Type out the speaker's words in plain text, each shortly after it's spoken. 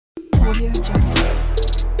Audio Jungle.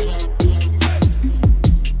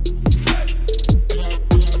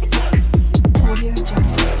 Audio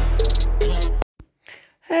Jungle.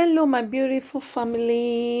 Hello, my beautiful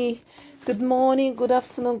family. Good morning, good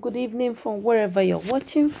afternoon, good evening from wherever you're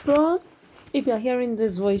watching from. If you're hearing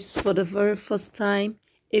this voice for the very first time,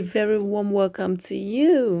 a very warm welcome to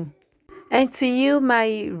you. And to you,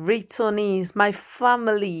 my returnees, my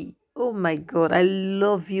family. Oh my God, I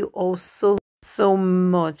love you all so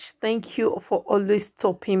much. Thank you for always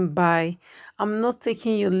stopping by. I'm not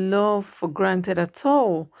taking your love for granted at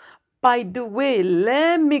all. By the way,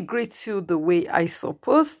 let me greet you the way I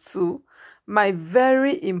supposed to. My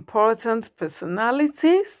very important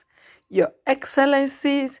personalities, your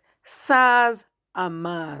excellencies, sirs and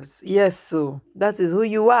Mars. Yes, so that is who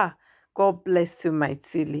you are. God bless you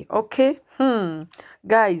mightily. Okay?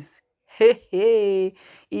 Guys, hey,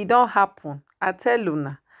 it don't happen. I tell you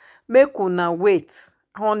now. Make una wait,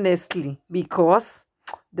 honestly, because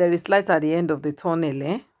there is light at the end of the tunnel,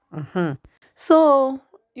 eh? So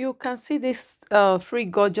you can see these three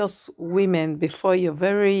gorgeous women before your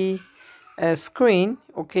very screen,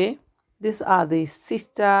 okay? These are the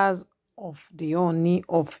sisters of the Ooni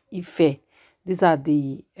of Ife. These are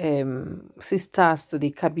the sisters to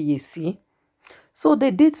the Kabiyesi. So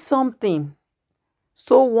they did something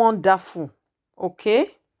so wonderful,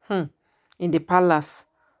 okay? In the palace.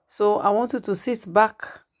 So I want you to sit back,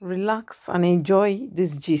 relax, and enjoy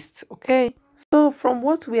this gist, okay? So from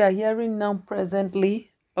what we are hearing now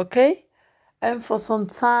presently, okay? And for some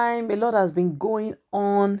time, a lot has been going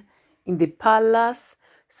on in the palace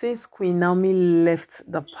since Queen Naomi left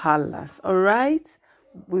the palace, all right?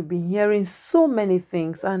 We've been hearing so many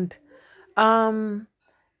things, and um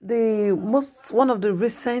the most one of the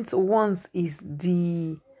recent ones is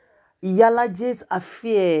the Iyalaje's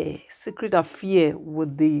affair, secret affair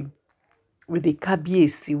with the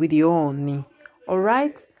Kabiyesi, with the Ooni. All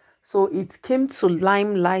right. So it came to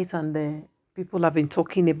limelight, and people have been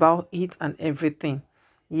talking about it and everything.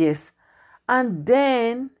 Yes. And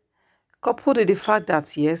then coupled with the fact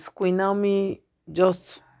that yes, Queen Naomi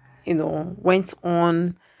just, went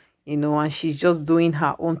on, and she's just doing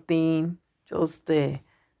her own thing, just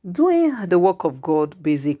doing the work of God,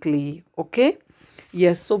 basically. Okay.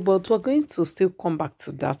 Yes. So, but we're going to still come back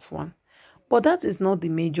to that one. But that is not the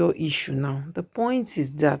major issue now. The point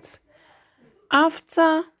is that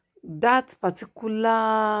after that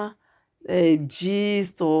particular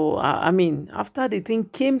gist, or I mean, after the thing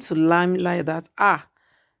came to limelight that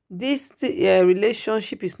this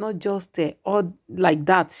relationship is not just odd like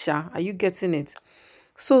that, Sha. Are you getting it?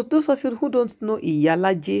 So those of you who don't know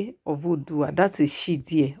Iyalaje of Odua, that is she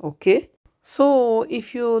there, okay? So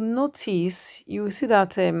if you notice, you will see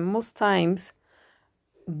that most times,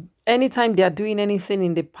 anytime they are doing anything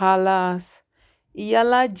in the palace,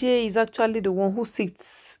 Iyalaje is actually the one who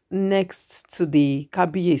sits next to the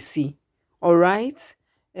Kabiyesi. All right?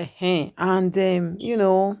 And,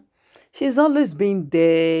 she's always been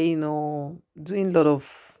there, doing a lot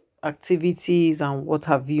of activities and what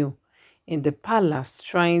have you in the palace,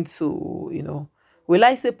 trying to, will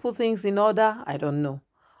I say put things in order? I don't know.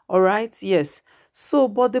 All right? Yes. So,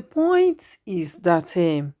 but the point is that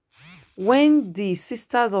when the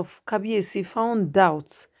sisters of Kabiyesi found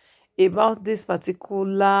out about this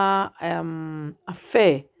particular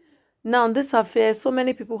affair. Now, this affair, so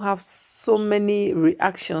many people have so many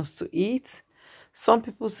reactions to it. Some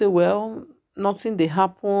people say, well, nothing they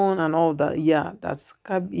happen and all that. Yeah,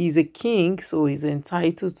 he's a king, so he's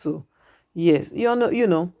entitled to. Yes, you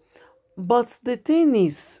know. But the thing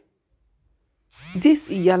is, this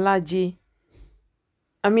Iyalaje,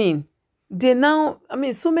 I mean,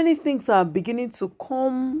 so many things are beginning to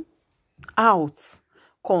come out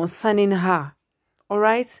concerning her. All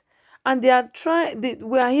right. And they are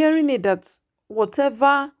we are hearing it that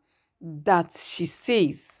whatever that she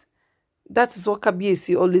says, that is what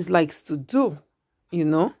Kabiyesi always likes to do, you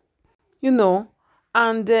know, you know,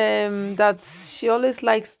 and that she always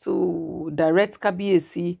likes to direct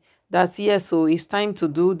Kabiyesi that yes, so it's time to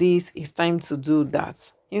do this, it's time to do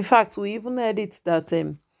that. In fact, we even heard it that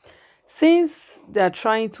since they are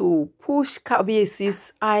trying to push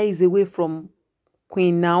Kabiyesi's eyes away from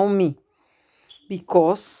Queen Naomi,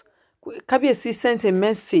 because Kabiyesi sent a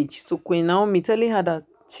message to Queen Naomi telling her that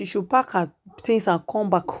she should pack her things and come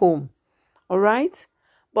back home. All right?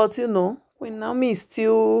 But Queen Naomi is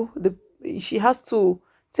still she has to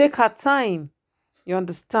take her time. You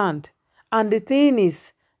understand? And the thing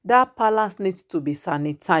is, that palace needs to be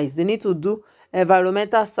sanitized. They need to do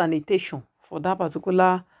environmental sanitation for that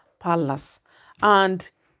particular palace and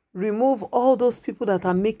remove all those people that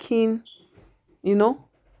are making,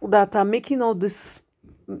 that are making all this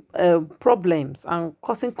problems and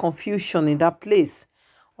causing confusion in that place.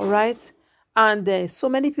 All right. And so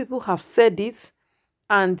many people have said it,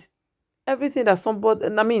 and everything that somebody,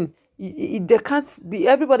 I mean, there can't be,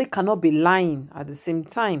 everybody cannot be lying at the same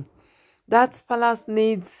time. That palace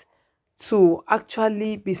needs to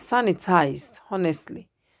actually be sanitized, honestly.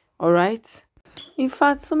 All right. In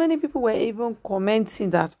fact, so many people were even commenting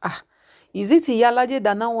that, is it Iyalaje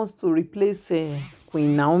that now wants to replace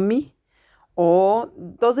Queen Naomi? Or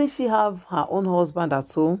doesn't she have her own husband at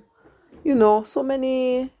home? So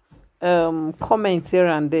many comments here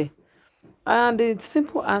and there. And the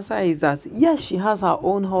simple answer is that yes, she has her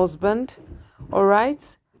own husband. All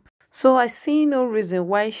right. So I see no reason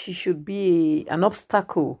why she should be an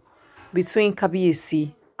obstacle between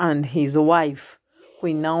Kabiyesi and his wife,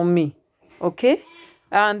 Queen Naomi. Okay?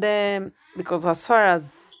 And because as far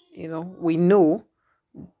as we know,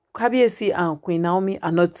 Kabiyesi and Queen Naomi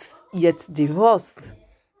are not yet divorced.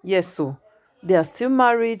 Yes, so they are still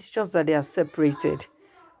married, just that they are separated.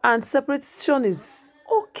 And separation is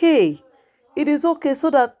okay. It is okay so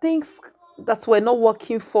that things that were not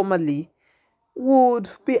working formally would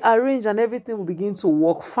be arranged and everything will begin to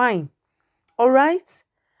work fine. All right?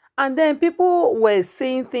 And then people were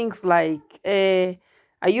saying things like,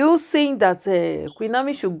 are you saying that Queen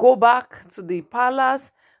Naomi should go back to the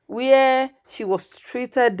palace where she was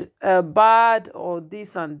treated bad or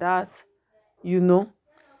this and that?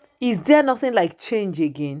 Is there nothing like change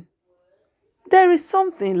again? There is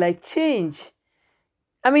something like change.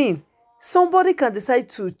 I mean, somebody can decide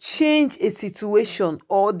to change a situation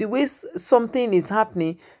or the way something is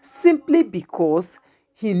happening simply because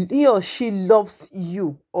he or she loves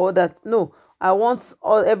you, or that no, I want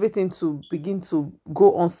everything to begin to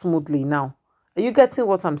go on smoothly now. Are you getting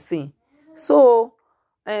what I'm saying? So,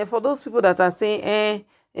 for those people that are saying,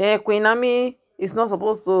 Queen Ami is not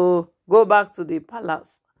supposed to go back to the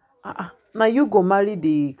palace, now you go marry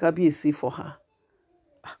the Kabiyesi for her.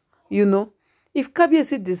 you know if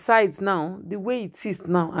Kabiyesi decides now the way it is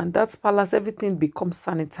now, and that palace everything becomes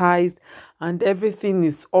sanitized and everything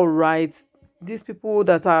is all right, these people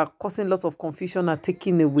that are causing lots of confusion are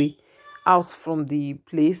taken away out from the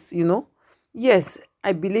place. Yes,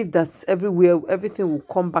 I believe that everywhere everything will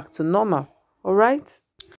come back to normal. All right.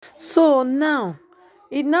 So now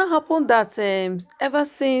it now happened that ever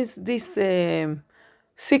since this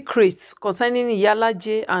secret concerning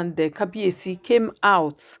Iyalaje and the Kabiyesi came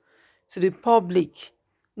out to the public,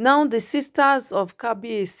 now the sisters of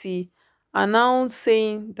Kabiyesi are now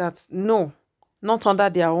saying that no, not under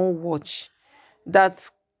their own watch, that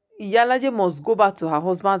Iyalaje must go back to her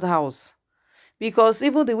husband's house, because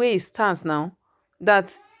even the way it stands now,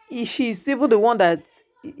 that she's even the one that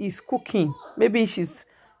is cooking. Maybe she's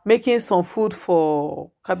making some food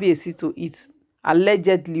for Kabiyesi to eat,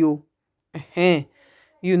 allegedly. Oh. Ehen.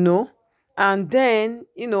 you know and then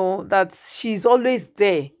that she's always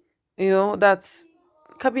there, that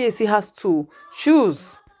Kabiyesi has to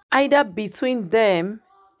choose either between them,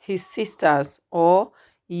 his sisters, or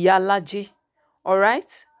Iyalaje. All right,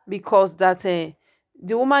 because that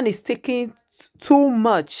the woman is taking too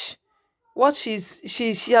much. What she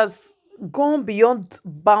has gone beyond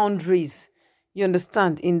boundaries, you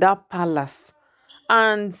understand, in that palace.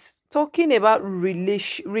 And talking about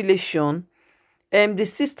relation, the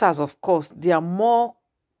sisters, of course, they are more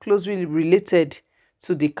closely related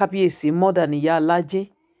to the Kabiyesi more than Iyalaje.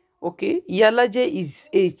 Okay, Iyalaje is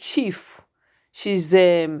a chief. She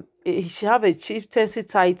have a chieftaincy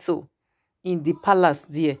title in the palace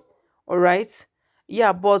there. All right.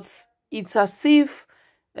 Yeah, but it's as if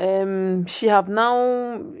she have now,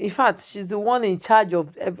 in fact, she's the one in charge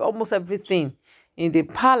of almost everything in the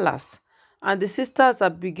palace. And the sisters are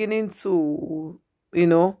beginning to,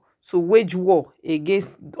 to wage war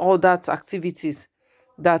against all that activities,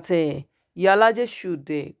 that Yalaje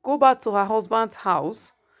should go back to her husband's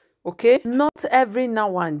house. Okay, not every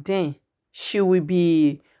now and then she will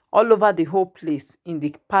be all over the whole place in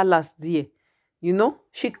the palace there.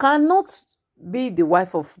 She cannot be the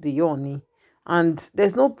wife of the Ooni, and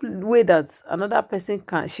there's no way that another person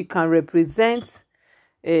can represent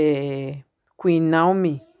Queen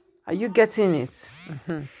Naomi. Are you getting it?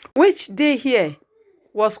 Which day here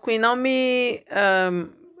was Queen Naomi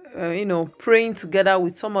praying together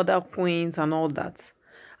with some other queens and all that,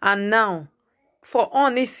 and now for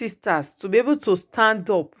Ooni sisters to be able to stand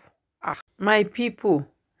up, my people,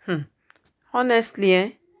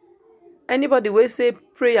 honestly, anybody wey say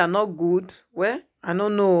prayer not good, well, I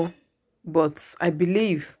don't know, but I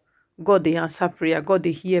believe God dey answer prayer, God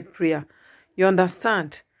dey hear prayer. You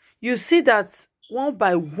understand? You see that one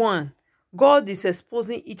by one, God is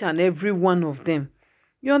exposing each and every one of them.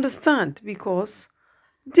 You understand? Because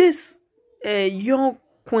This young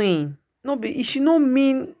queen, no be she no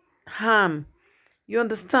mean harm. You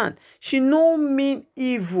understand? She no mean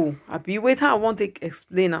evil. Abi wait, how I want to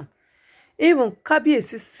explain am. Even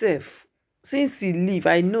Kabiyesi sef, since he leave,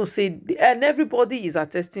 I know say, and everybody is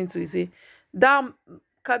attesting to it, say that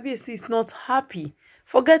Kabiyesi is not happy.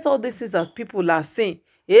 Forget all these things that people are saying.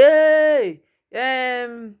 Hey,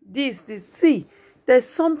 this. See, there's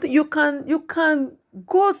something you can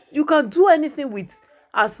do anything with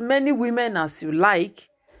as many women as you like,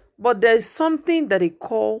 but there's something that they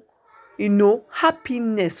call,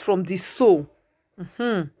 happiness from the soul.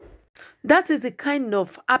 That is the kind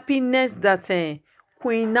of happiness that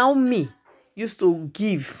Queen Naomi used to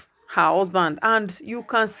give her husband. And you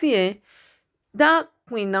can see that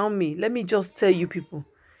Queen Naomi, let me just tell you people,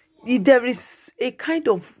 there is a kind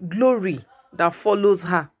of glory that follows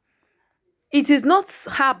her. It is not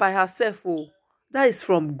her by herself, oh, that is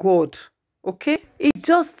from God. Okay? It's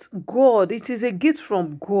just God. It is a gift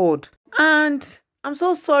from God. And I'm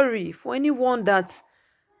so sorry for anyone that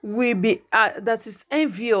that is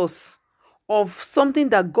envious of something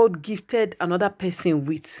that God gifted another person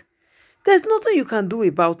with. There's nothing you can do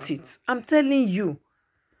about it. I'm telling you.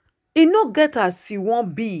 E no get as e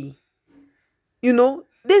wan be.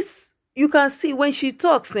 This you can see when she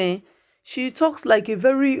talks, she talks like a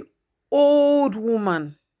very old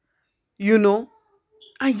woman, you know,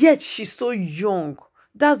 and yet she's so young.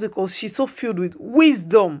 That's because she's so filled with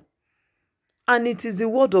wisdom, and it is the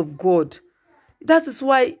word of God. That is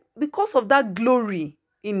why, because of that glory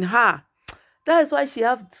in her, that is why she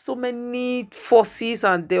have so many forces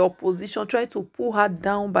and the opposition trying to pull her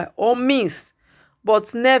down by all means,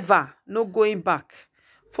 but never, no going back.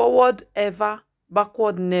 Forward ever,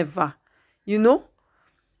 backward never. You know,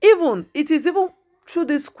 even it is even through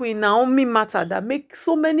this Queen Naomi matter that make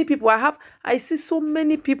so many people. I see so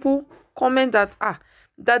many people comment that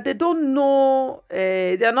that they don't know,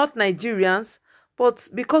 they are not Nigerians, but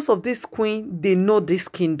because of this queen, they know this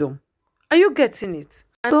kingdom. Are you getting it?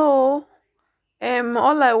 So,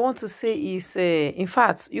 all I want to say is, in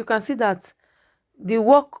fact, you can see that the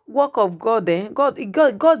work of God,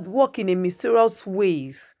 God work in a mysterious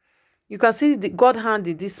ways. You can see the God hand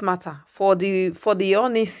in this matter for the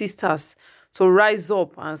Ooni sisters to rise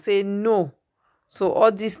up and say no. So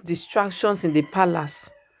all these distractions in the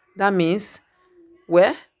palace, that means,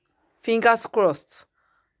 well, fingers crossed.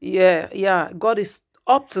 Yeah, God is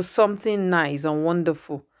up to something nice and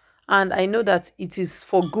wonderful. And I know that it is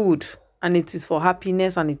for good, and it is for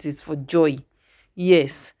happiness, and it is for joy.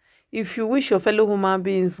 Yes. If you wish your fellow human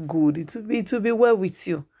beings good, it will be well with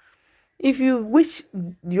you. If you wish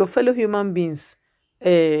your fellow human beings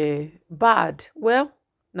bad, well,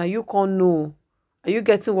 now you can't know. Are you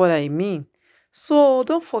getting what I mean? So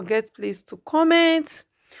don't forget, please, to comment,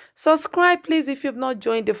 subscribe, please, if you've not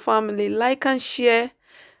joined the family, like and share.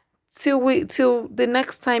 Till the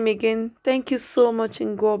next time again. Thank you so much,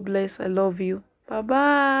 and God bless. I love you. Bye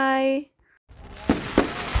bye.